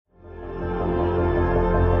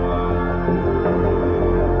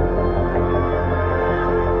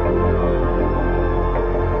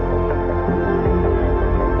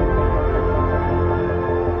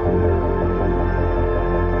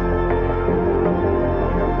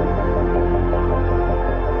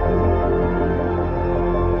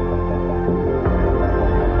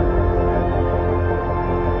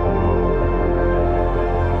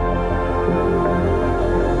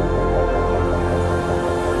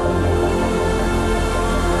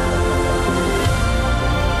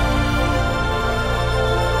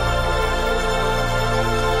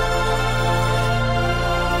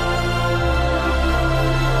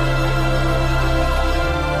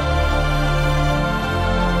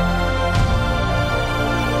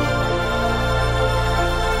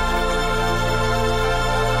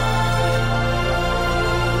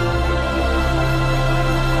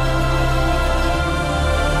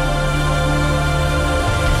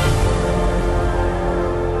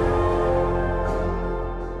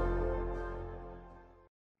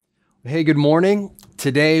Hey, good morning.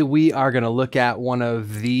 Today we are going to look at one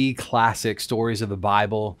of the classic stories of the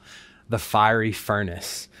Bible, the fiery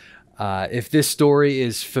furnace. If this story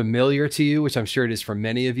is familiar to you, which I'm sure it is for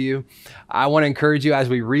many of you, I want to encourage you as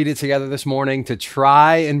we read it together this morning to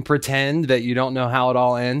try and pretend that you don't know how it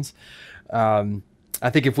all ends. I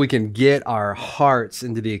think if we can get our hearts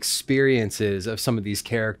into the experiences of some of these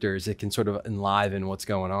characters, it can sort of enliven what's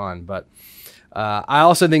going on. But I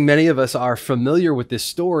also think many of us are familiar with this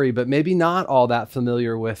story, but maybe not all that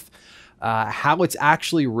familiar with how it's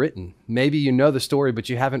actually written. Maybe you know the story, but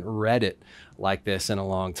you haven't read it like this in a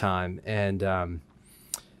long time. And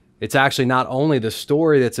it's actually not only the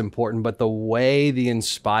story that's important, but the way the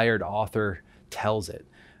inspired author tells it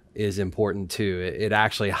is important too. It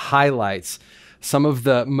actually highlights some of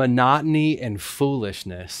the monotony and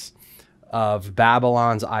foolishness of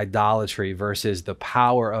Babylon's idolatry versus the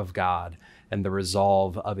power of God and the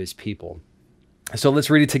resolve of his people. So let's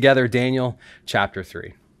read it together, Daniel chapter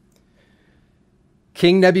 3.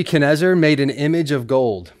 King Nebuchadnezzar made an image of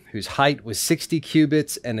gold, whose height was 60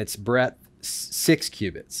 cubits and its breadth 6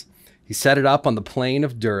 cubits. He set it up on the plain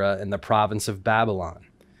of Dura in the province of Babylon.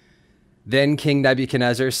 Then King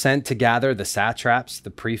Nebuchadnezzar sent to gather the satraps,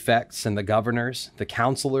 the prefects, and the governors, the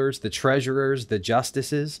counselors, the treasurers, the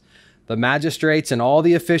justices, the magistrates, and all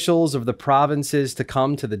the officials of the provinces to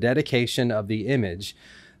come to the dedication of the image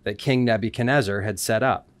that King Nebuchadnezzar had set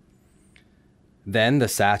up. Then the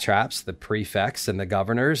satraps, the prefects, and the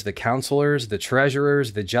governors, the counselors, the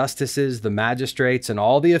treasurers, the justices, the magistrates, and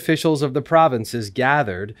all the officials of the provinces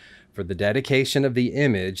gathered for the dedication of the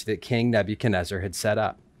image that King Nebuchadnezzar had set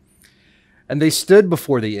up. And they stood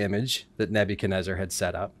before the image that Nebuchadnezzar had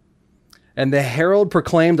set up. And the herald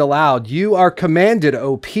proclaimed aloud, "You are commanded,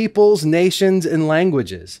 O peoples, nations, and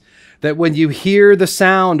languages, that when you hear the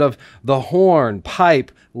sound of the horn,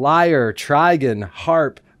 pipe, lyre, trigon,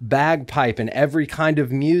 harp, bagpipe, and every kind of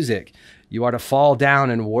music, you are to fall down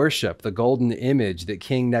and worship the golden image that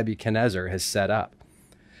King Nebuchadnezzar has set up.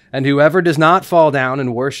 And whoever does not fall down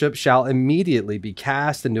and worship shall immediately be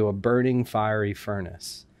cast into a burning fiery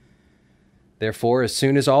furnace." Therefore, as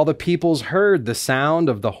soon as all the peoples heard the sound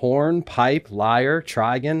of the horn, pipe, lyre,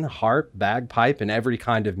 trigon, harp, bagpipe, and every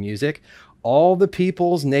kind of music, all the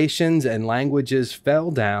peoples, nations, and languages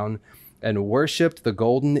fell down and worshipped the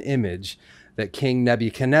golden image that King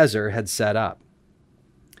Nebuchadnezzar had set up.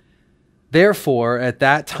 Therefore, at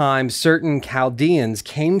that time, certain Chaldeans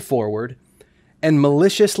came forward and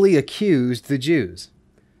maliciously accused the Jews.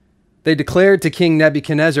 They declared to King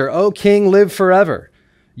Nebuchadnezzar, "O king, live forever.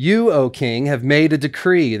 You, O king, have made a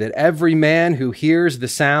decree that every man who hears the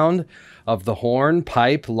sound of the horn,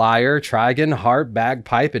 pipe, lyre, trigon, harp,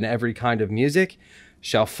 bagpipe, and every kind of music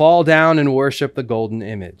shall fall down and worship the golden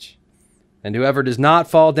image. And whoever does not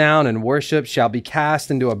fall down and worship shall be cast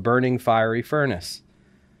into a burning fiery furnace.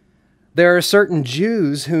 There are certain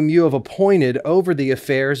Jews whom you have appointed over the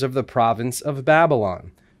affairs of the province of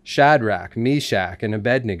Babylon, Shadrach, Meshach, and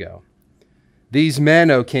Abednego. These men,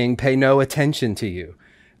 O king, pay no attention to you.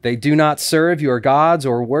 They do not serve your gods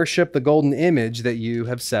or worship the golden image that you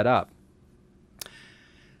have set up."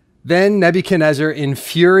 Then Nebuchadnezzar, in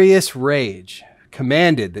furious rage,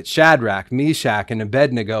 commanded that Shadrach, Meshach, and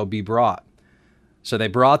Abednego be brought. So they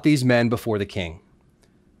brought these men before the king.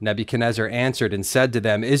 Nebuchadnezzar answered and said to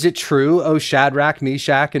them, "Is it true, O Shadrach,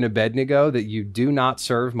 Meshach, and Abednego, that you do not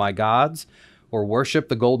serve my gods or worship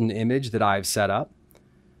the golden image that I have set up?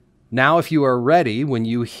 Now, if you are ready, when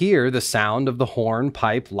you hear the sound of the horn,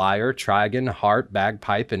 pipe, lyre, trigon, harp,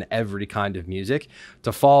 bagpipe, and every kind of music,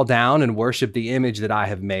 to fall down and worship the image that I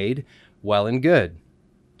have made, well and good.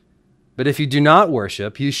 But if you do not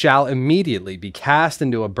worship, you shall immediately be cast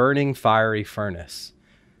into a burning fiery furnace.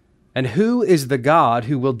 And who is the God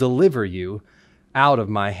who will deliver you out of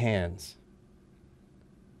my hands?"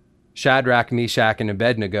 Shadrach, Meshach, and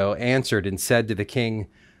Abednego answered and said to the king,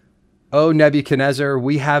 "O Nebuchadnezzar,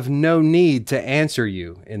 we have no need to answer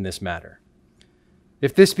you in this matter.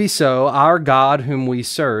 If this be so, our God whom we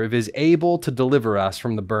serve is able to deliver us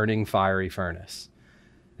from the burning fiery furnace,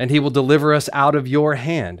 and he will deliver us out of your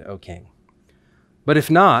hand, O king. But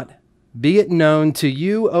if not, be it known to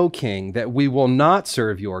you, O king, that we will not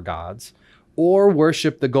serve your gods or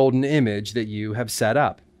worship the golden image that you have set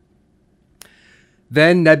up."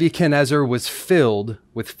 Then Nebuchadnezzar was filled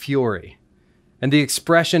with fury, and the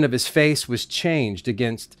expression of his face was changed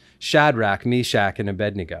against Shadrach, Meshach, and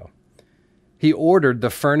Abednego. He ordered the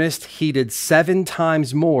furnace heated 7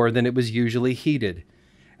 times more than it was usually heated,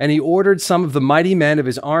 and he ordered some of the mighty men of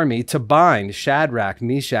his army to bind Shadrach,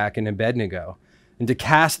 Meshach, and Abednego, and to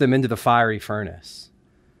cast them into the fiery furnace.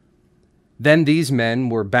 Then these men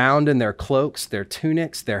were bound in their cloaks, their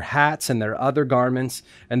tunics, their hats, and their other garments,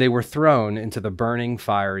 and they were thrown into the burning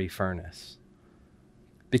fiery furnace.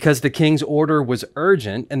 Because the king's order was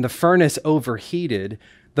urgent and the furnace overheated,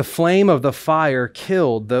 the flame of the fire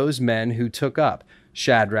killed those men who took up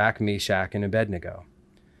Shadrach, Meshach, and Abednego.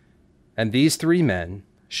 And these three men,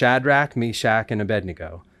 Shadrach, Meshach, and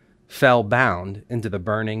Abednego, fell bound into the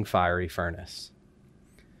burning fiery furnace.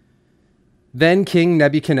 Then King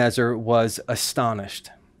Nebuchadnezzar was astonished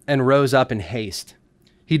and rose up in haste.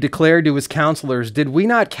 He declared to his counselors, "Did we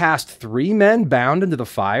not cast three men bound into the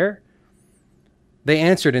fire?" They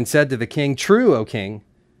answered and said to the king, "True, O king."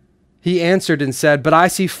 He answered and said, "But I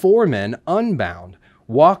see four men unbound,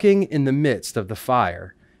 walking in the midst of the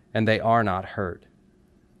fire, and they are not hurt.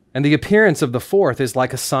 And the appearance of the fourth is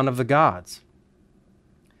like a son of the gods."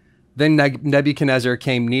 Then Nebuchadnezzar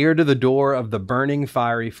came near to the door of the burning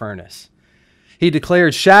fiery furnace. He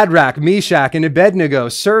declared, "Shadrach, Meshach, and Abednego,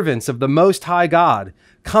 servants of the Most High God,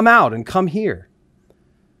 come out and come here."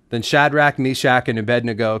 Then Shadrach, Meshach, and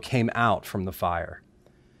Abednego came out from the fire.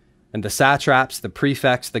 And the satraps, the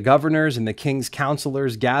prefects, the governors, and the king's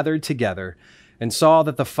counselors gathered together and saw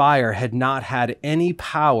that the fire had not had any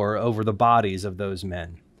power over the bodies of those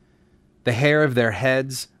men. The hair of their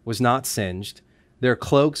heads was not singed, their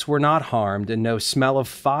cloaks were not harmed, and no smell of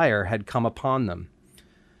fire had come upon them.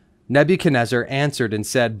 Nebuchadnezzar answered and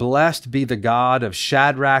said, "Blessed be the God of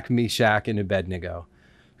Shadrach, Meshach, and Abednego,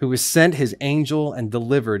 who has sent his angel and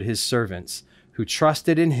delivered his servants, who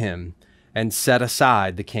trusted in him and set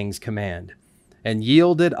aside the king's command, and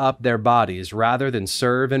yielded up their bodies rather than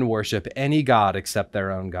serve and worship any god except their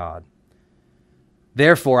own God.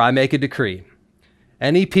 Therefore I make a decree.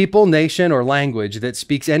 Any people, nation, or language that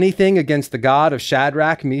speaks anything against the God of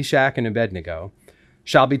Shadrach, Meshach, and Abednego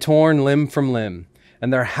shall be torn limb from limb,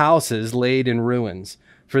 and their houses laid in ruins,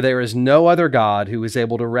 for there is no other God who is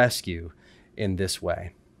able to rescue in this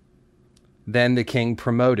way." Then the king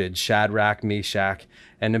promoted Shadrach, Meshach,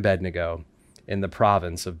 and Abednego in the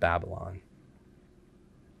province of Babylon.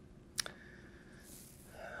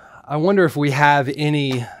 I wonder if we have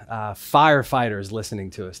any firefighters listening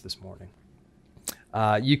to us this morning.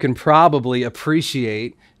 You can probably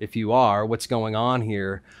appreciate, if you are, what's going on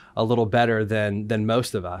here a little better than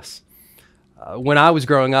most of us. When I was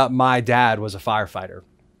growing up, my dad was a firefighter,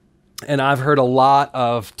 and I've heard a lot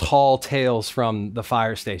of tall tales from the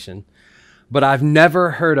fire station, but I've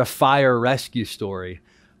never heard a fire rescue story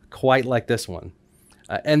quite like this one.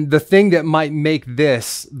 And the thing that might make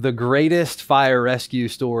this the greatest fire rescue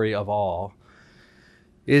story of all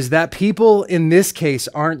is that people in this case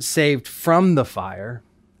aren't saved from the fire,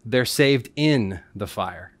 they're saved in the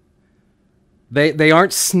fire. They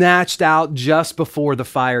aren't snatched out just before the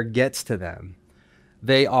fire gets to them.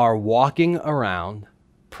 They are walking around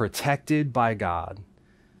protected by God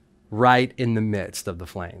right in the midst of the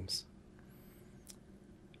flames.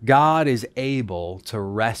 God is able to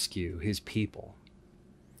rescue his people.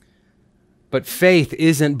 But faith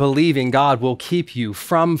isn't believing God will keep you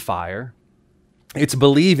from fire. It's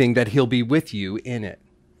believing that he'll be with you in it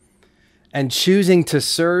and choosing to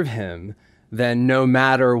serve him then no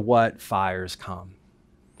matter what fires come.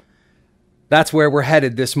 That's where we're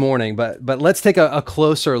headed this morning, but let's take a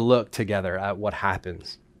closer look together at what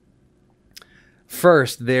happens.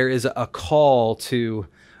 First, there is a call to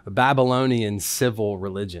Babylonian civil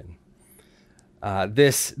religion.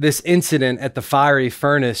 This incident at the fiery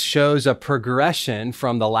furnace shows a progression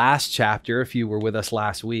from the last chapter, if you were with us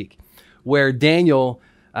last week, where Daniel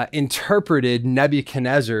interpreted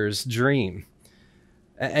Nebuchadnezzar's dream.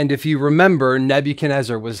 And if you remember,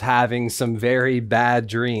 Nebuchadnezzar was having some very bad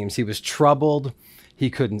dreams. He was troubled,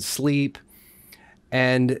 he couldn't sleep,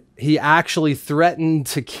 and he actually threatened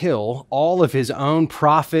to kill all of his own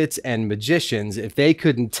prophets and magicians if they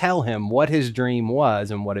couldn't tell him what his dream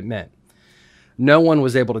was and what it meant. No one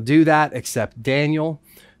was able to do that except Daniel,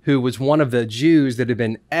 who was one of the Jews that had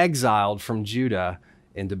been exiled from Judah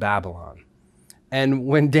into Babylon. And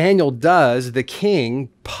when Daniel does, the king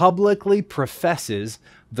publicly professes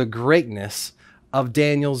the greatness of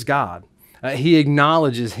Daniel's God. He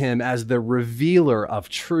acknowledges him as the revealer of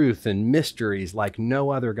truth and mysteries like no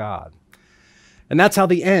other God. And that's how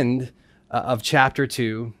the end of chapter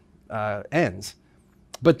 2 ends.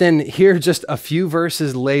 But then here, just a few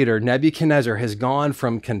verses later, Nebuchadnezzar has gone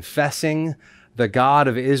from confessing the God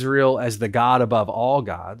of Israel as the God above all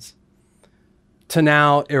gods to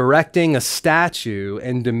now erecting a statue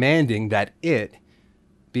and demanding that it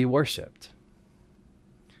be worshiped.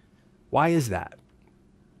 Why is that?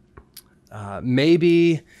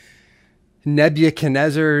 Maybe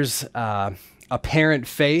Nebuchadnezzar's apparent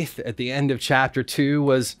faith at the end of chapter 2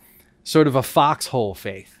 was sort of a foxhole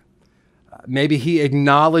faith. Maybe he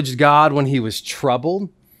acknowledged God when he was troubled,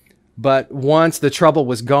 but once the trouble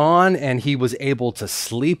was gone and he was able to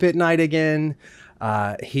sleep at night again,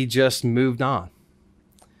 he just moved on.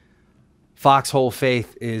 Foxhole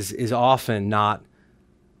faith is often not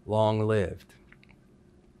long-lived.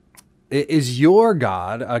 Is your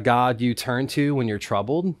God a God you turn to when you're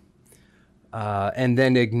troubled and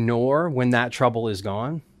then ignore when that trouble is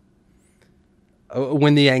gone?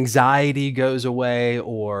 When the anxiety goes away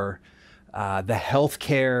or the health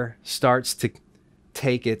care starts to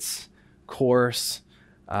take its course,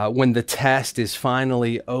 when the test is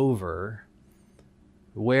finally over,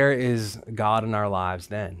 where is God in our lives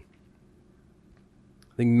then?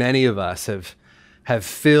 I think many of us have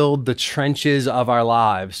filled the trenches of our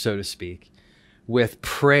lives, so to speak, with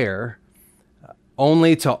prayer,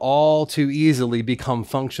 only to all too easily become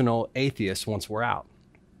functional atheists once we're out.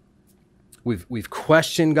 We've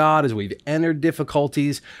questioned God as we've entered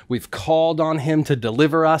difficulties. We've called on him to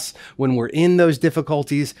deliver us when we're in those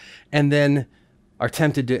difficulties, and then are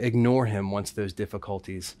tempted to ignore him once those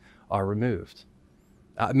difficulties are removed.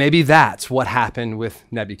 Maybe that's what happened with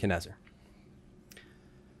Nebuchadnezzar.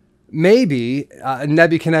 Maybe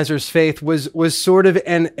Nebuchadnezzar's faith was sort of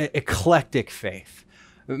an eclectic faith.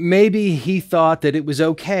 Maybe he thought that it was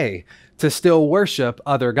okay to still worship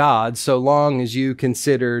other gods so long as you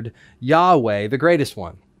considered Yahweh the greatest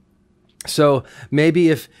one. So maybe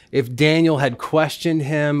if Daniel had questioned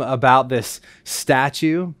him about this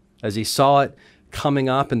statue as he saw it coming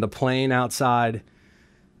up in the plain outside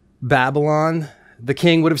Babylon, the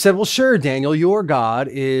king would have said, well, sure, Daniel, your God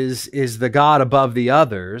is the God above the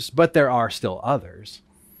others, but there are still others.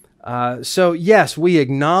 So yes, we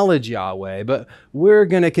acknowledge Yahweh, but we're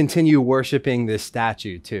going to continue worshiping this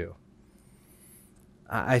statue too.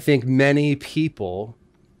 I think many people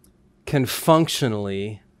can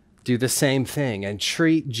functionally do the same thing and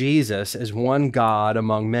treat Jesus as one God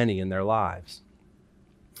among many in their lives.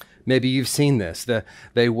 Maybe you've seen this.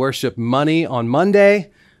 They worship money on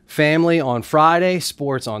Monday, family on Friday,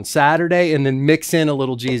 sports on Saturday, and then mix in a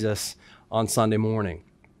little Jesus on Sunday morning.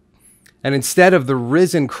 And instead of the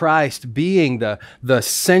risen Christ being the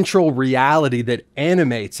central reality that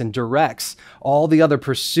animates and directs all the other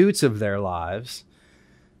pursuits of their lives,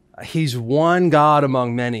 he's one God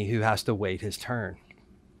among many who has to wait his turn.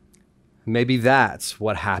 Maybe that's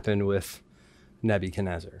what happened with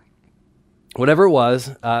Nebuchadnezzar. Whatever it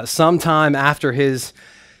was, sometime after his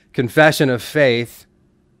confession of faith,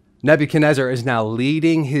 Nebuchadnezzar is now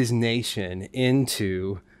leading his nation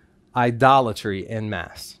into idolatry en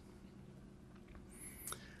masse.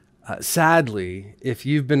 Sadly, if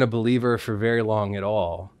you've been a believer for very long at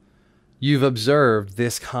all, you've observed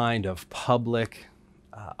this kind of public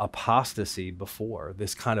apostasy before,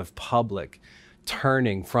 this kind of public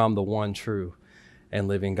turning from the one true and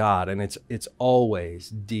living God, and it's always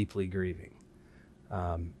deeply grieving.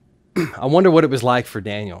 I wonder what it was like for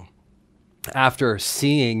Daniel after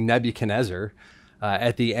seeing Nebuchadnezzar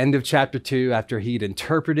at the end of chapter 2, after he'd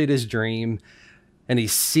interpreted his dream, and he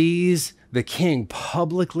sees the king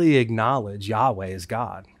publicly acknowledge Yahweh as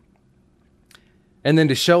God. And then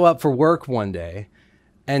to show up for work one day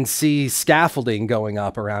and see scaffolding going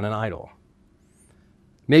up around an idol.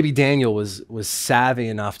 Maybe Daniel was savvy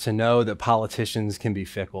enough to know that politicians can be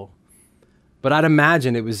fickle, but I'd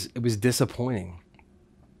imagine it was disappointing.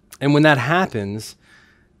 And when that happens,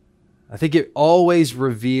 I think it always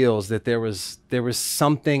reveals that there was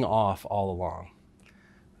something off all along.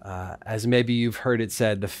 As maybe you've heard it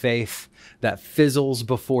said, the faith that fizzles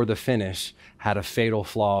before the finish had a fatal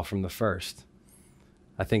flaw from the first.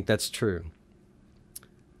 I think that's true.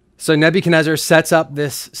 So Nebuchadnezzar sets up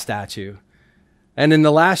this statue. And in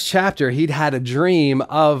the last chapter, he'd had a dream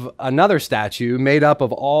of another statue made up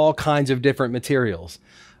of all kinds of different materials.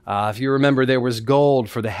 If you remember, there was gold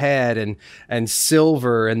for the head and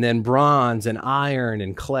silver and then bronze and iron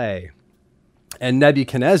and clay. And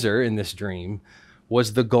Nebuchadnezzar, in this dream,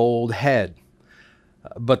 was the gold head.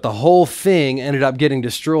 But the whole thing ended up getting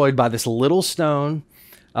destroyed by this little stone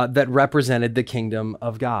that represented the kingdom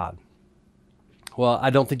of God. Well, I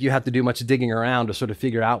don't think you have to do much digging around to sort of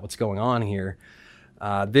figure out what's going on here.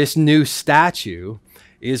 This new statue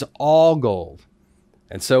is all gold.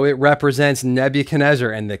 And so it represents Nebuchadnezzar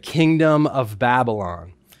and the kingdom of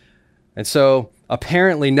Babylon. And so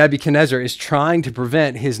apparently Nebuchadnezzar is trying to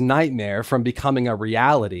prevent his nightmare from becoming a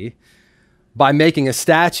reality by making a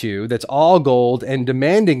statue that's all gold and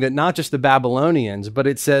demanding that not just the Babylonians, but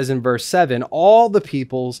it says in verse 7, all the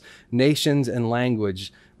peoples, nations, and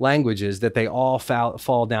languages, that they all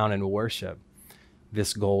fall down and worship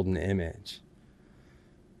this golden image.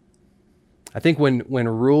 I think when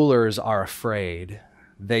rulers are afraid,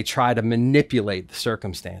 they try to manipulate the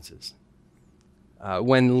circumstances.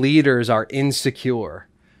 When leaders are insecure,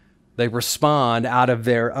 they respond out of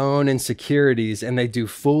their own insecurities and they do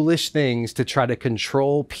foolish things to try to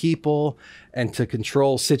control people and to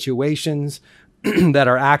control situations that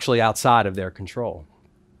are actually outside of their control.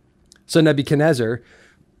 So Nebuchadnezzar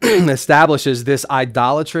establishes this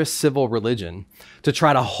idolatrous civil religion to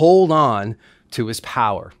try to hold on to his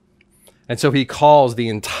power. And so he calls the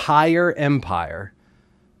entire empire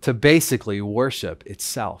to basically worship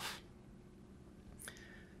itself.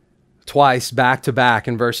 Twice, back to back,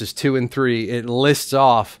 in verses 2 and 3, it lists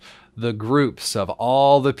off the groups of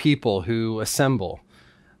all the people who assemble.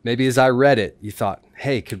 Maybe as I read it, you thought,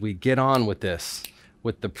 hey, could we get on with this,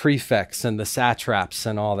 with the prefects and the satraps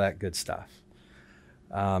and all that good stuff?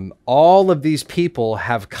 All of these people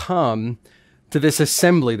have come to this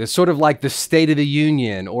assembly, that's sort of like the State of the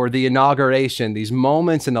Union or the inauguration, these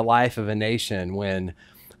moments in the life of a nation when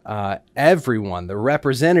everyone, the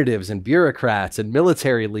representatives and bureaucrats and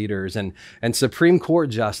military leaders and Supreme Court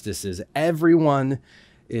justices, everyone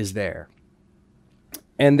is there.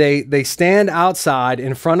 And they stand outside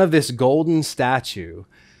in front of this golden statue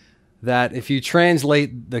that, if you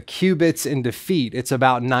translate the cubits into feet, it's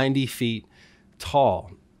about 90 feet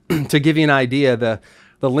tall. To give you an idea,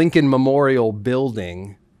 the Lincoln Memorial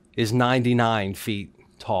Building is 99 feet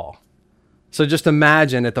tall. So just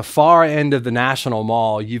imagine at the far end of the National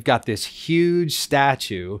Mall, you've got this huge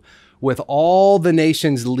statue with all the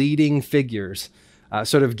nation's leading figures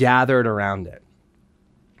sort of gathered around it.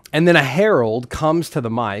 And then a herald comes to the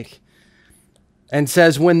mic and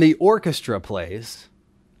says, when the orchestra plays,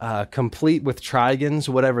 complete with trigons,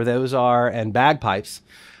 whatever those are, and bagpipes,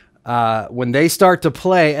 when they start to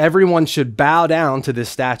play, everyone should bow down to this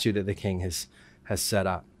statue that the king has set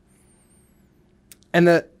up. And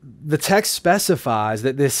the text specifies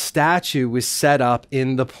that this statue was set up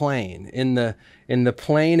in the plain, in the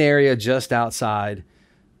plain area just outside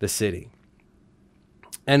the city.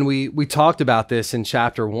 And we talked about this in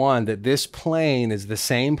chapter 1, that this plain is the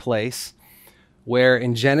same place where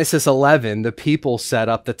in Genesis 11, the people set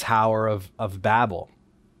up the Tower of Babel.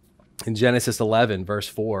 In Genesis 11, verse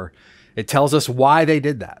 4, it tells us why they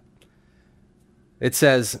did that. It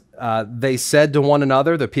says, they said to one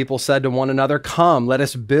another, the people said to one another, come, let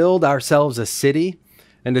us build ourselves a city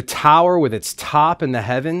and a tower with its top in the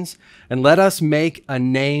heavens, and let us make a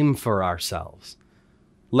name for ourselves,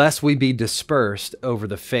 lest we be dispersed over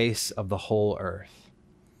the face of the whole earth.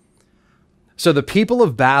 So the people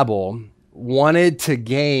of Babel wanted to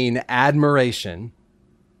gain admiration,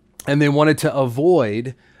 and they wanted to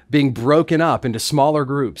avoid being broken up into smaller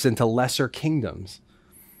groups, into lesser kingdoms.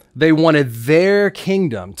 They wanted their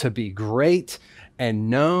kingdom to be great and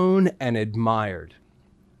known and admired.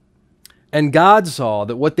 And God saw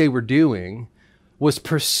that what they were doing was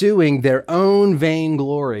pursuing their own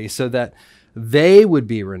vainglory so that they would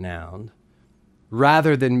be renowned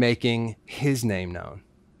rather than making his name known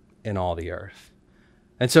in all the earth.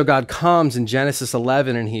 And so God comes in Genesis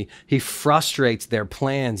 11 and he frustrates their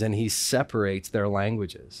plans and he separates their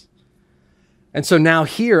languages. And so now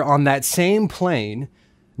here on that same plain,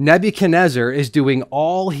 Nebuchadnezzar is doing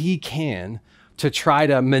all he can to try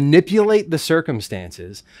to manipulate the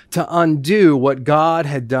circumstances to undo what God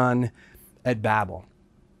had done at Babel.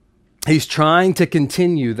 He's trying to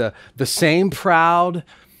continue the same proud,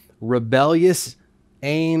 rebellious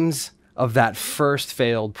aims of that first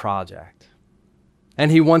failed project. And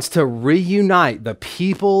he wants to reunite the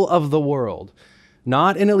people of the world,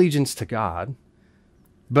 not in allegiance to God,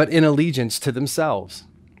 but in allegiance to themselves,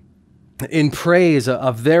 in praise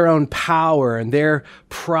of their own power and their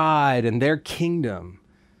pride and their kingdom,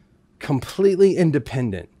 completely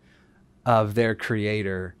independent of their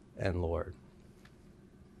Creator and Lord.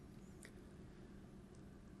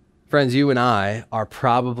 Friends, you and I are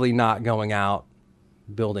probably not going out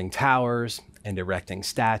building towers and erecting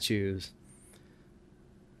statues,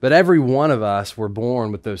 but every one of us were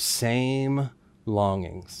born with those same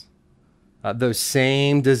longings, those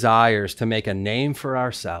same desires to make a name for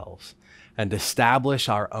ourselves and establish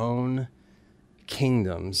our own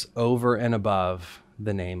kingdoms over and above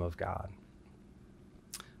the name of God.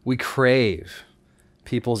 We crave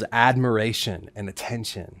people's admiration and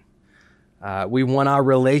attention. We want our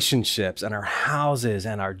relationships and our houses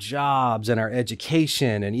and our jobs and our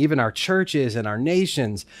education and even our churches and our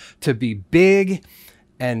nations to be big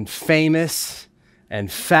and famous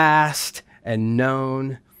and fast and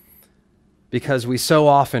known, because we so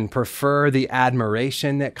often prefer the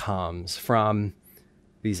admiration that comes from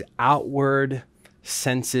these outward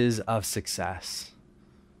senses of success.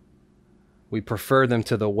 We prefer them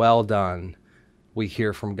to the well done, we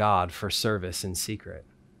hear from God for service in secret.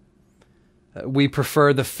 We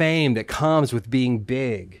prefer the fame that comes with being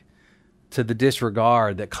big to the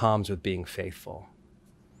disregard that comes with being faithful.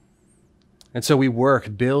 And so we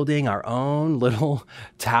work building our own little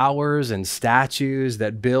towers and statues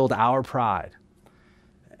that build our pride.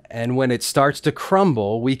 And when it starts to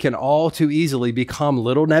crumble, we can all too easily become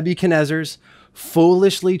little Nebuchadnezzars,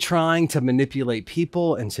 foolishly trying to manipulate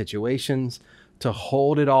people and situations to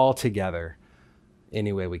hold it all together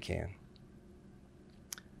any way we can.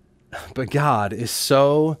 But God is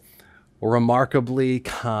so remarkably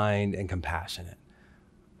kind and compassionate.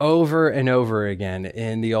 Over and over again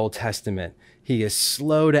in the Old Testament, he is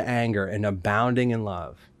slow to anger and abounding in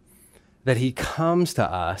love, that he comes to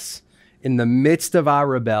us in the midst of our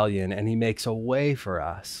rebellion, and he makes a way for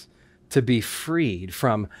us to be freed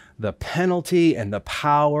from the penalty and the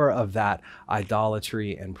power of that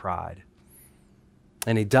idolatry and pride.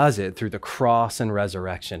 And he does it through the cross and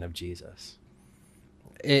resurrection of Jesus.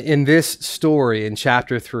 In this story, in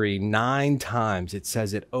chapter 3, 9 times it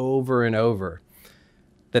says it over and over,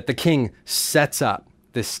 that the king sets up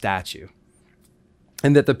this statue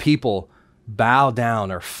and that the people bow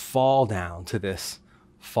down or fall down to this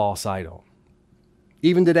false idol.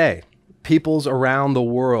 Even today, peoples around the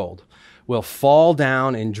world will fall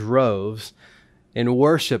down in droves in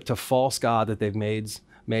worship to false god that they've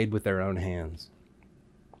made with their own hands.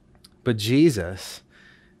 But Jesus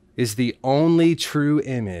is the only true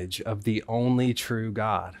image of the only true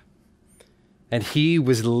God. And he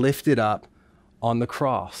was lifted up on the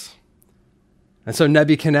cross. And so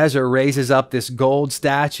Nebuchadnezzar raises up this gold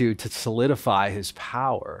statue to solidify his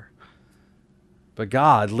power. But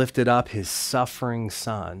God lifted up his suffering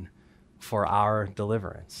son for our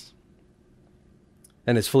deliverance.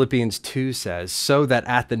 And as Philippians 2 says, so that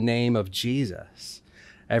at the name of Jesus,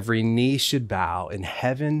 every knee should bow in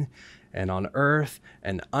heaven and on earth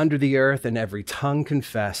and under the earth, and every tongue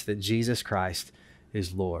confess that Jesus Christ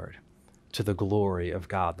is Lord, to the glory of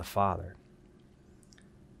God the Father.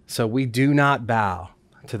 So we do not bow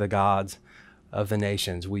to the gods of the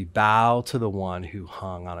nations. We bow to the one who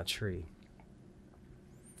hung on a tree.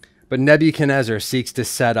 But Nebuchadnezzar seeks to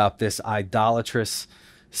set up this idolatrous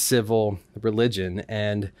civil religion,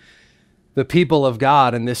 and the people of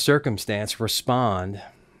God in this circumstance respond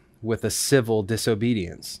with a civil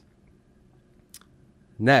disobedience.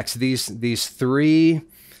 Next, these 3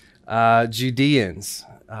 Judeans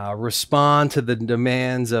respond to the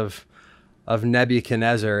demands of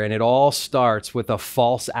Nebuchadnezzar, and it all starts with a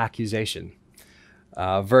false accusation.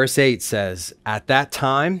 Verse 8 says, at that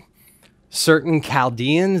time, certain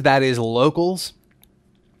Chaldeans, that is locals,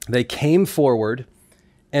 they came forward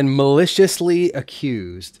and maliciously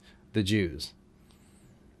accused the Jews.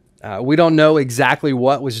 We don't know exactly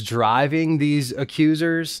what was driving these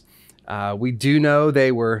accusers. We do know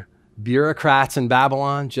they were bureaucrats in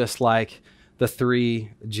Babylon, just like the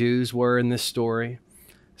 3 Jews were in this story.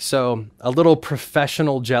 So a little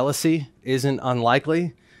professional jealousy isn't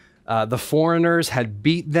unlikely. The foreigners had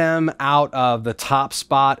beat them out of the top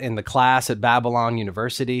spot in the class at Babylon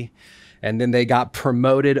University, and then they got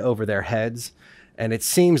promoted over their heads, and it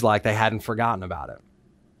seems like they hadn't forgotten about it.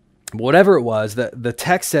 Whatever it was, the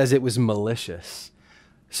text says it was malicious.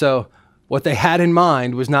 So what they had in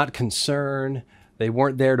mind was not concern. They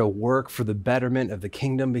weren't there to work for the betterment of the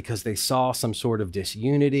kingdom because they saw some sort of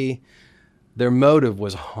disunity. Their motive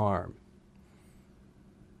was harm.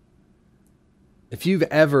 If you've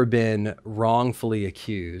ever been wrongfully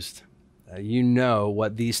accused, you know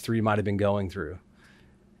what these 3 might have been going through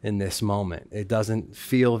in this moment. It doesn't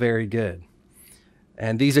feel very good.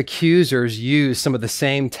 And these accusers use some of the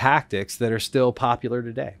same tactics that are still popular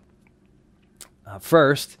today.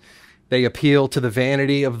 First, they appeal to the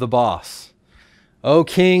vanity of the boss. O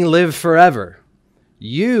king, live forever.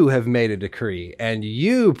 You have made a decree, and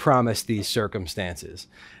you promised these circumstances.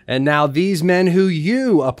 And now these men who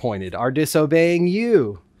you appointed are disobeying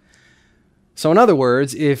you. So in other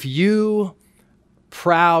words, if you,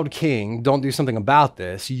 proud king, don't do something about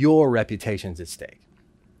this, your reputation's at stake.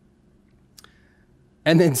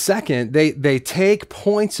 And then second, they take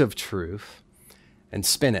points of truth and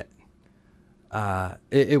spin it.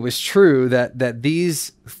 It was true that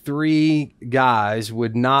these 3 guys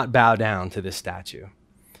would not bow down to this statue.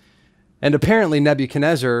 And apparently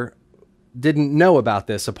Nebuchadnezzar didn't know about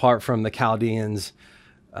this apart from the Chaldeans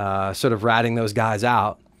sort of ratting those guys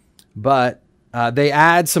out. But they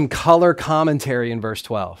add some color commentary in verse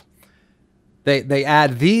 12. They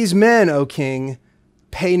add, these men, O king,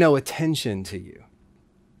 pay no attention to you.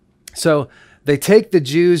 So they take the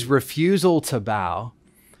Jews' refusal to bow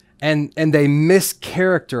and they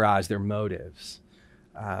mischaracterize their motives.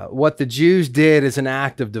 What the Jews did as an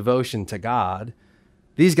act of devotion to God,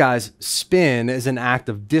 these guys spin as an act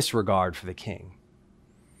of disregard for the king.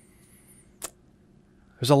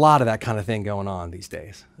 There's a lot of that kind of thing going on these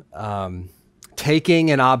days.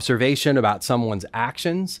 Taking an observation about someone's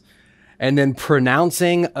actions and then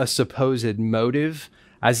pronouncing a supposed motive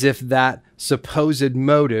as if that supposed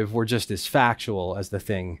motive were just as factual as the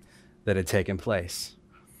thing that had taken place.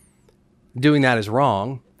 Doing that is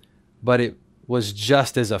wrong, but it was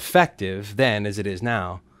just as effective then as it is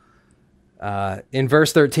now. In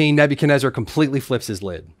verse 13, Nebuchadnezzar completely flips his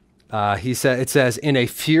lid. It says, in a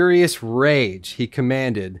furious rage, he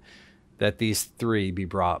commanded that these three be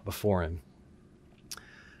brought before him.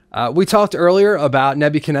 We talked earlier about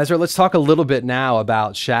Nebuchadnezzar. Let's talk a little bit now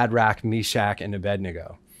about Shadrach, Meshach, and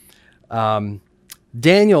Abednego.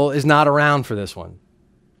 Daniel is not around for this one.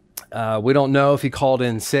 We don't know if he called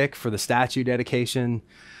in sick for the statue dedication,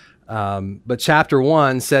 but chapter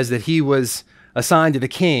 1 says that he was assigned to the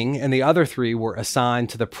king, and the other three were assigned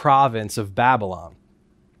to the province of Babylon.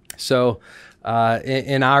 So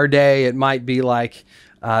in our day, it might be like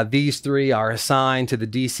these three are assigned to the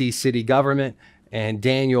DC city government, and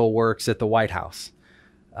Daniel works at the White House.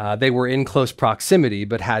 They were in close proximity,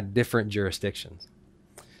 but had different jurisdictions.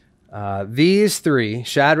 These three,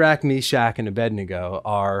 Shadrach, Meshach, and Abednego,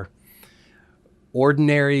 are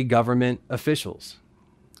ordinary government officials.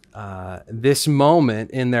 This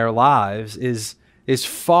moment in their lives is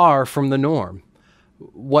far from the norm.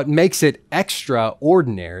 What makes it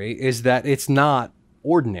extraordinary is that it's not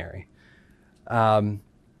ordinary.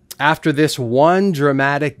 After this one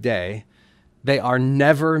dramatic day, they are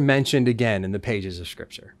never mentioned again in the pages of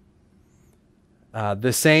Scripture.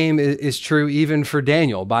 The same is true even for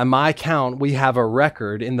Daniel. By my count, we have a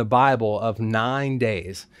record in the Bible of 9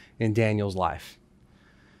 days in Daniel's life.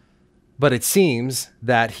 But it seems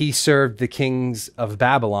that he served the kings of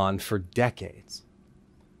Babylon for decades.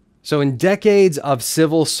 So in decades of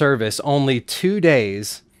civil service, only 2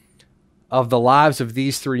 days of the lives of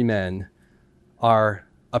these three men are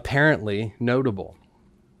apparently notable.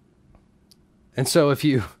 And so if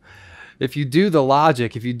you do the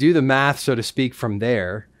logic, if you do the math, so to speak, from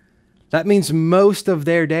there, that means most of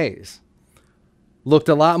their days looked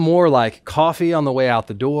a lot more like coffee on the way out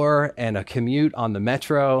the door and a commute on the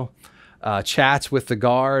metro, chats with the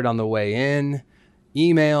guard on the way in,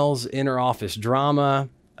 emails, inter-office drama,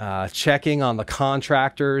 checking on the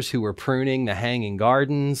contractors who were pruning the hanging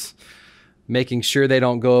gardens, making sure they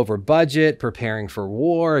don't go over budget, preparing for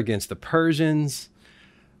war against the Persians.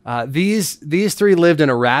 These three lived in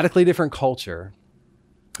a radically different culture,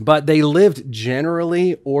 but they lived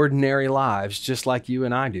generally ordinary lives, just like you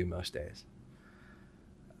and I do most days.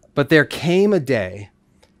 But there came a day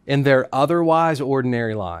in their otherwise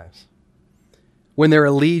ordinary lives when their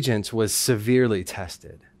allegiance was severely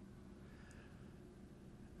tested.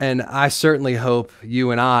 And I certainly hope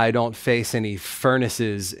you and I don't face any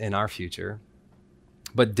furnaces in our future,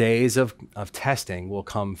 but days of testing will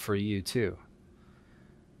come for you too.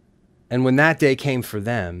 And when that day came for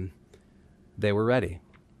them, they were ready.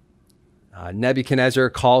 Nebuchadnezzar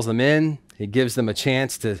calls them in. He gives them a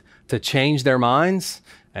chance to change their minds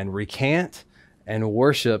and recant and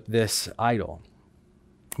worship this idol.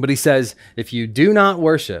 But he says, if you do not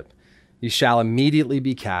worship, you shall immediately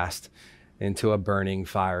be cast into a burning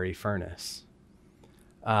fiery furnace.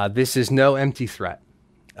 This is no empty threat.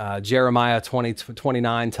 Jeremiah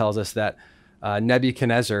 29 tells us that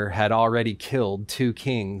Nebuchadnezzar had already killed 2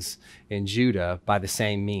 kings in Judah by the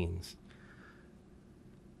same means.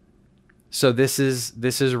 So this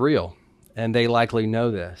is real, and they likely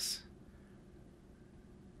know this.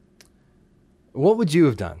 What would you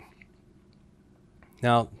have done?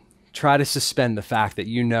 Now, try to suspend the fact that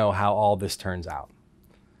you know how all this turns out.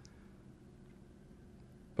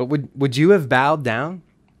 But would you have bowed down?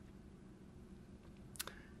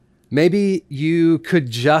 Maybe you could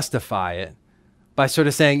justify it by sort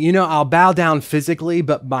of saying, I'll bow down physically,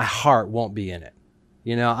 but my heart won't be in it.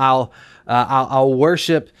 I'll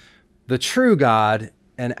worship the true God,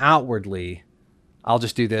 and outwardly, I'll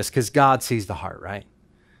just do this because God sees the heart, right?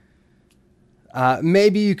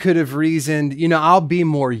 Maybe you could have reasoned, I'll be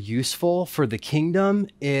more useful for the kingdom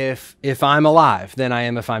if I'm alive than I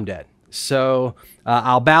am if I'm dead. So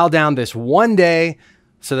I'll bow down this one day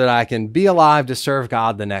so that I can be alive to serve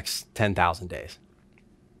God the next 10,000 days.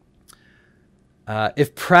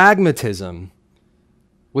 If pragmatism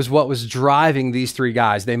was what was driving these three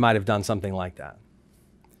guys, they might have done something like that.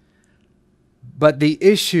 But the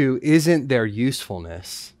issue isn't their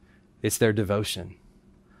usefulness, it's their devotion.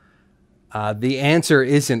 The answer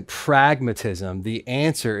isn't pragmatism. The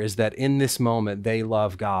answer is that in this moment, they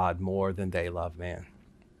love God more than they love man.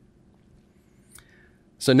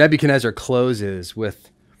 So Nebuchadnezzar closes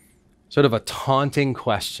with sort of a taunting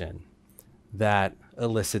question that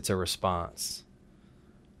elicits a response.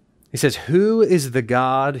 He says, "Who is the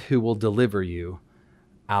God who will deliver you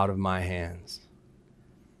out of my hands?"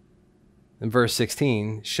 And verse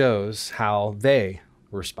 16 shows how they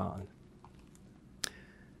respond.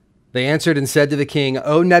 They answered and said to the king,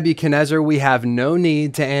 "O Nebuchadnezzar, we have no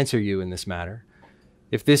need to answer you in this matter.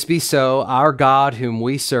 If this be so, our God whom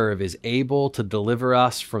we serve is able to deliver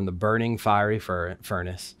us from the burning fiery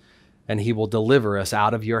furnace, and he will deliver us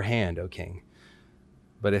out of your hand, O king.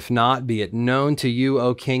 But if not, be it known to you,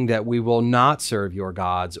 O king, that we will not serve your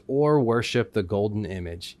gods or worship the golden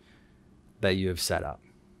image that you have set up."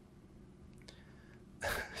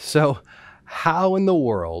 So, how in the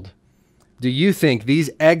world do you think these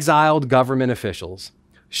exiled government officials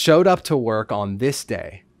showed up to work on this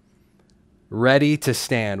day, ready to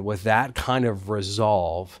stand with that kind of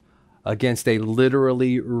resolve against a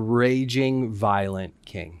literally raging, violent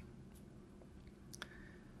king?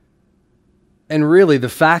 And really, the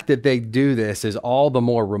fact that they do this is all the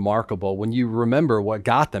more remarkable when you remember what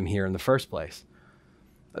got them here in the first place.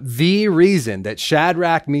 The reason that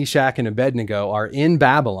Shadrach, Meshach, and Abednego are in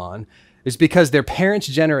Babylon is because their parents'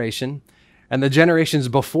 generation and the generations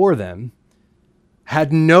before them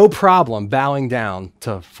had no problem bowing down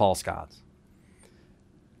to false gods.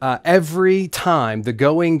 Every time the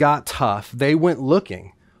going got tough, they went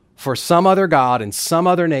looking for some other god in some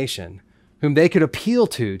other nation whom they could appeal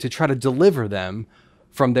to try to deliver them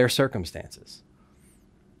from their circumstances.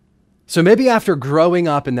 So maybe after growing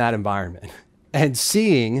up in that environment and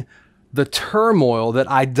seeing the turmoil that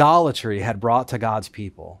idolatry had brought to God's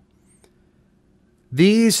people,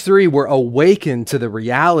 these three were awakened to the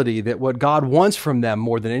reality that what God wants from them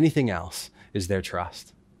more than anything else is their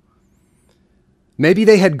trust. Maybe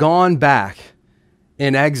they had gone back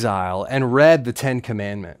in exile and read the Ten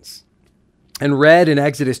Commandments and read in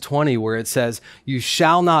Exodus 20 where it says, "You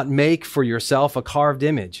shall not make for yourself a carved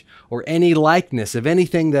image or any likeness of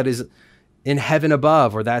anything that is in heaven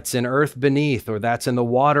above, or that's in earth beneath, or that's in the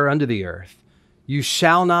water under the earth. You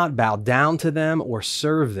shall not bow down to them or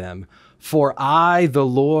serve them. For I, the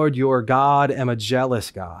Lord your God, am a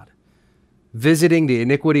jealous God, visiting the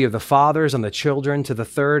iniquity of the fathers on the children to the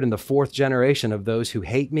third and the fourth generation of those who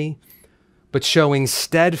hate me, but showing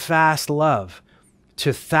steadfast love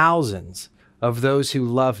to thousands of those who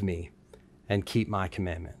love me and keep my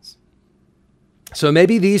commandments." So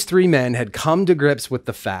maybe these three men had come to grips with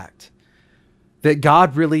the fact that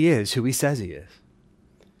God really is who he says he is.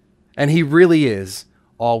 And he really is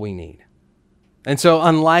all we need. And so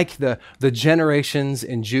unlike the generations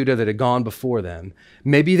in Judah that had gone before them,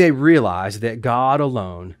 maybe they realized that God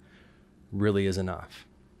alone really is enough.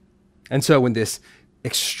 And so when this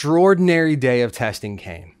extraordinary day of testing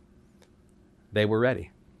came, they were ready.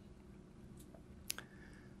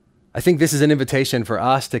 I think this is an invitation for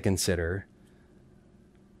us to consider,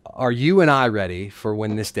 are you and I ready for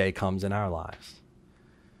when this day comes in our lives?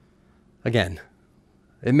 Again,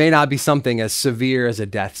 it may not be something as severe as a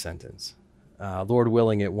death sentence. Lord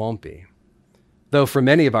willing, it won't be. Though for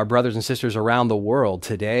many of our brothers and sisters around the world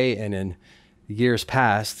today and in years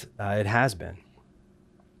past, it has been.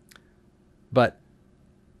 But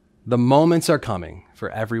the moments are coming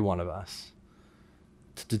for every one of us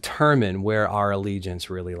to determine where our allegiance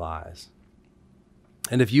really lies.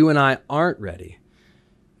 And if you and I aren't ready,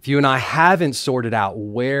 if you and I haven't sorted out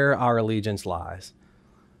where our allegiance lies,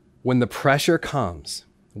 when the pressure comes,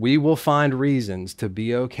 we will find reasons to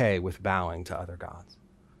be okay with bowing to other gods.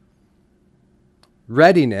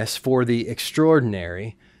 Readiness for the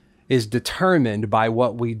extraordinary is determined by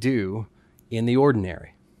what we do in the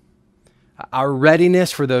ordinary. Our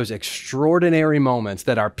readiness for those extraordinary moments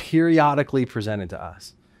that are periodically presented to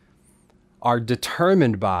us are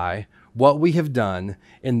determined by what we have done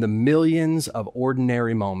in the millions of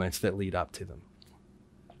ordinary moments that lead up to them.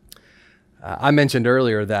 I mentioned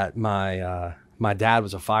earlier that my dad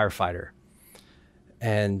was a firefighter.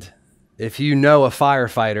 And if you know a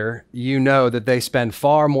firefighter, you know that they spend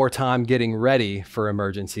far more time getting ready for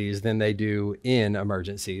emergencies than they do in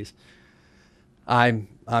emergencies.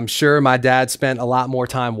 I'm sure my dad spent a lot more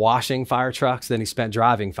time washing fire trucks than he spent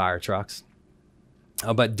driving fire trucks.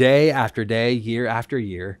 But day after day, year after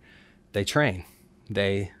year, they train,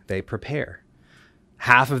 they prepare.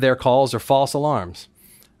 Half of their calls are false alarms.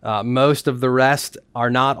 Most of the rest are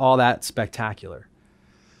not all that spectacular.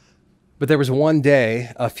 But there was one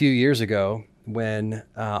day a few years ago when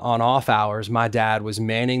on off hours, my dad was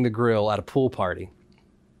manning the grill at a pool party.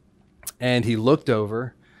 And he looked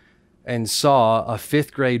over and saw a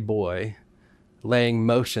 5th grade boy laying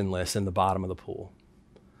motionless in the bottom of the pool.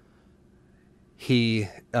 he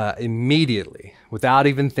immediately, without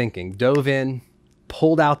even thinking, dove in,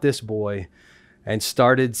 pulled out this boy, and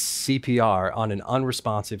started CPR on an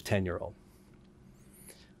unresponsive 10-year-old.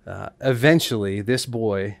 Eventually, this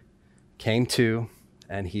boy came to,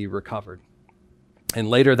 and he recovered. And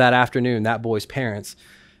later that afternoon, that boy's parents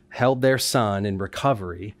held their son in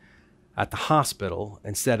recovery at the hospital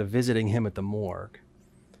instead of visiting him at the morgue.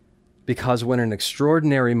 Because when an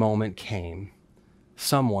extraordinary moment came,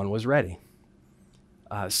 someone was ready.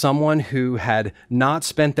 Someone who had not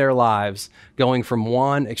spent their lives going from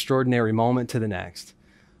one extraordinary moment to the next,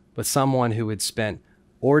 but someone who had spent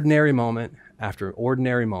ordinary moment after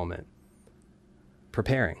ordinary moment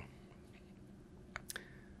preparing.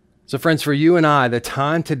 So friends, for you and I, the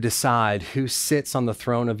time to decide who sits on the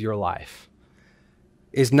throne of your life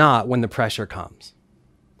is not when the pressure comes.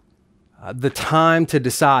 The time to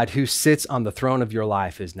decide who sits on the throne of your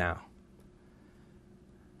life is now.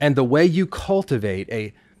 And the way you cultivate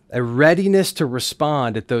a readiness to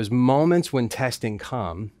respond at those moments when testing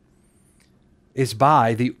come is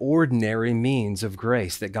by the ordinary means of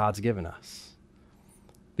grace that God's given us.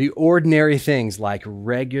 The ordinary things like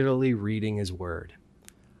regularly reading his word,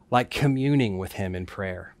 like communing with him in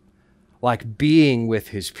prayer, like being with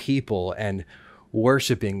his people and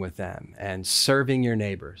worshiping with them and serving your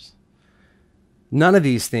neighbors. None of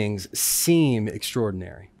these things seem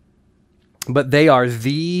extraordinary, but they are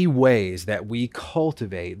the ways that we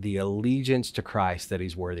cultivate the allegiance to Christ that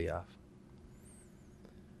he's worthy of.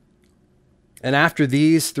 And after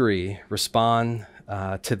these three respond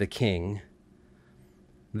to the king,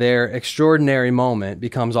 their extraordinary moment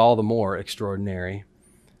becomes all the more extraordinary.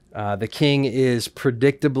 The king is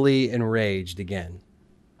predictably enraged again.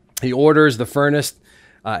 He orders the furnace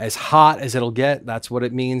as hot as it'll get. That's what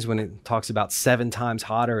it means when it talks about 7 times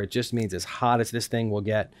hotter. It just means as hot as this thing will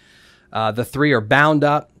get. The three are bound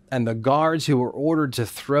up, and the guards who were ordered to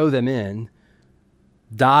throw them in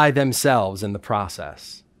die themselves in the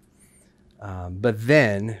process. But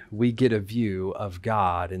then we get a view of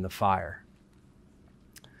God in the fire.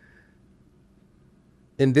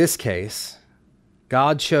 In this case,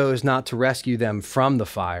 God chose not to rescue them from the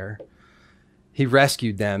fire. He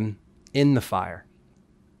rescued them in the fire.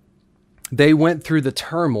 They went through the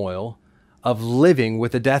turmoil of living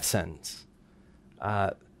with a death sentence.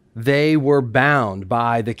 They were bound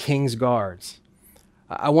by the king's guards.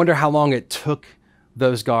 I wonder how long it took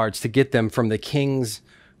those guards to get them from the king's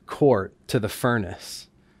court to the furnace.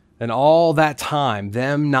 And all that time,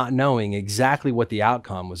 them not knowing exactly what the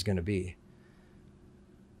outcome was going to be.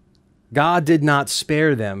 God did not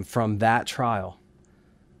spare them from that trial,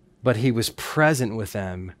 but he was present with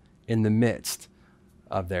them in the midst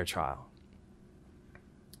of their trial.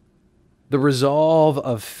 The resolve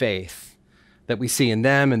of faith that we see in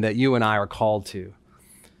them and that you and I are called to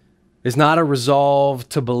is not a resolve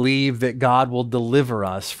to believe that God will deliver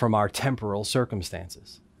us from our temporal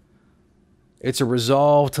circumstances. It's a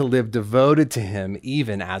resolve to live devoted to him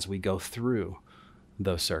even as we go through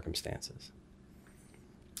those circumstances.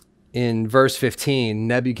 In verse 15,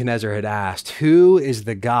 Nebuchadnezzar had asked, "Who is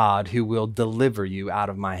the God who will deliver you out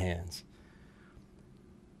of my hands?"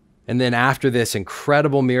 And then after this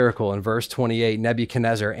incredible miracle in verse 28,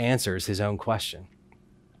 Nebuchadnezzar answers his own question.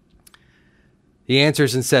 He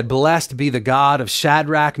answers and said, "Blessed be the God of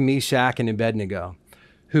Shadrach, Meshach, and Abednego,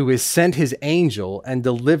 who has sent his angel and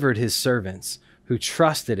delivered his servants who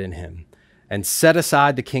trusted in him and set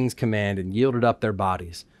aside the king's command and yielded up their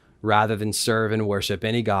bodies rather than serve and worship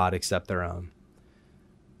any god except their own.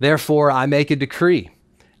 Therefore, I make a decree.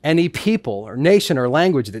 Any people or nation or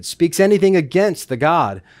language that speaks anything against the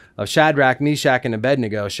God of Shadrach, Meshach, and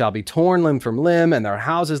Abednego shall be torn limb from limb and their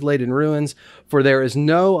houses laid in ruins, for there is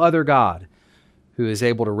no other God who is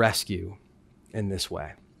able to rescue in this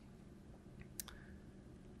way."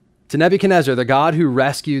 To Nebuchadnezzar, the God who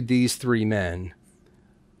rescued these three men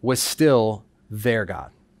was still their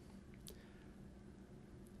God.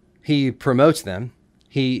 He promotes them.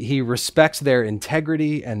 He respects their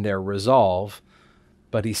integrity and their resolve,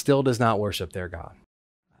 but he still does not worship their God.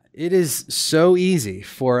 It is so easy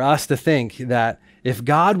for us to think that if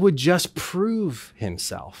God would just prove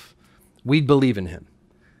himself, we'd believe in him.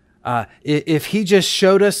 If he just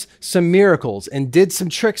showed us some miracles and did some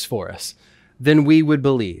tricks for us, then we would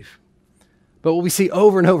believe. But what we see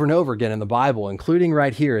over and over and over again in the Bible, including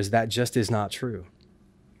right here, is that just is not true.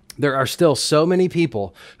 There are still so many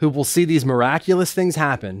people who will see these miraculous things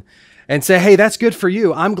happen and say, "Hey, that's good for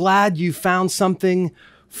you. I'm glad you found something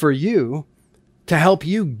for you to help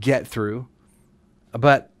you get through,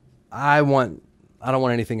 but I don't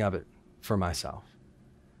want anything of it for myself."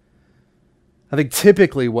 I think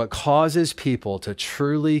typically what causes people to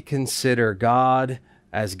truly consider God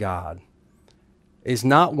as God is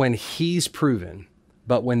not when he's proven,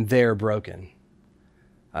 but when they're broken.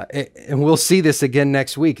 And we'll see this again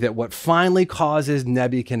next week, that what finally causes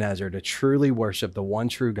Nebuchadnezzar to truly worship the one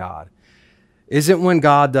true God isn't when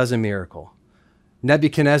God does a miracle.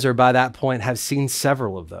 Nebuchadnezzar, by that point, has seen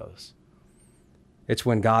several of those. It's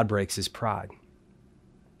when God breaks his pride.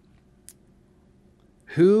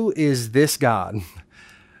 Who is this God?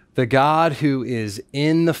 The God who is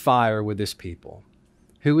in the fire with his people.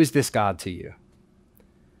 Who is this God to you?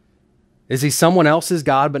 Is he someone else's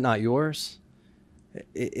God but not yours?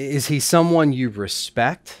 Is he someone you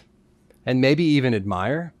respect and maybe even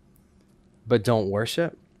admire but don't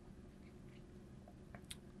worship?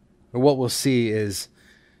 Or what we'll see is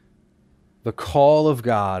the call of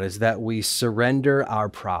God is that we surrender our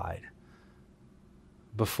pride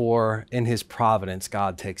before, in his providence,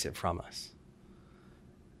 God takes it from us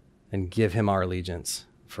and give him our allegiance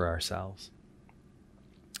for ourselves.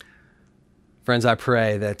 Friends, I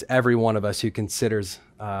pray that every one of us who considers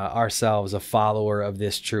ourselves a follower of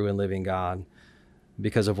this true and living God,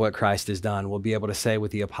 because of what Christ has done, will be able to say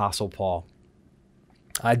with the Apostle Paul,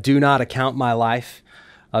 I do not account my life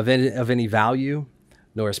of any value,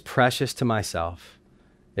 nor as precious to myself,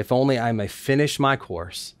 if only I may finish my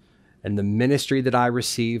course and the ministry that I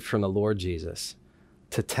received from the Lord Jesus,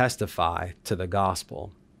 to testify to the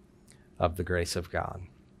gospel of the grace of God.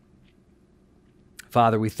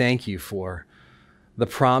 Father, we thank you for the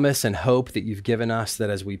promise and hope that you've given us, that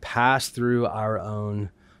as we pass through our own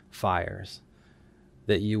fires,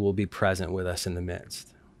 that you will be present with us in the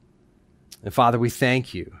midst. And Father, we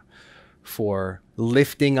thank you for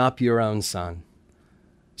lifting up your own Son,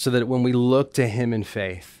 so that when we look to him in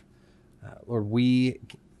faith, Lord, we,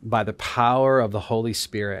 by the power of the Holy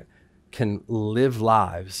Spirit, can live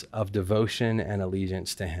lives of devotion and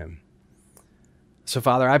allegiance to him. So,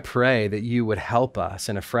 Father, I pray that you would help us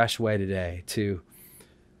in a fresh way today to,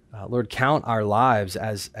 Lord, count our lives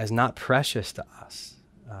as not precious to us,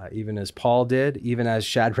 even as Paul did, even as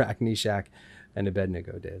Shadrach, Meshach, and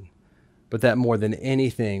Abednego did, but that more than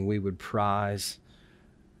anything, we would prize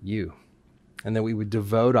you, and that we would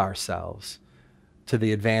devote ourselves to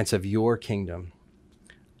the advance of your kingdom,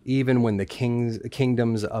 even when the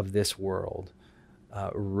kingdoms of this world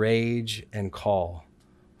rage and call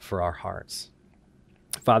for our hearts.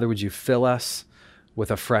 Father, would you fill us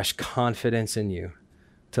with a fresh confidence in you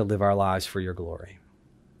to live our lives for your glory?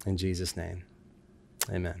 In Jesus' name,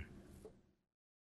 amen.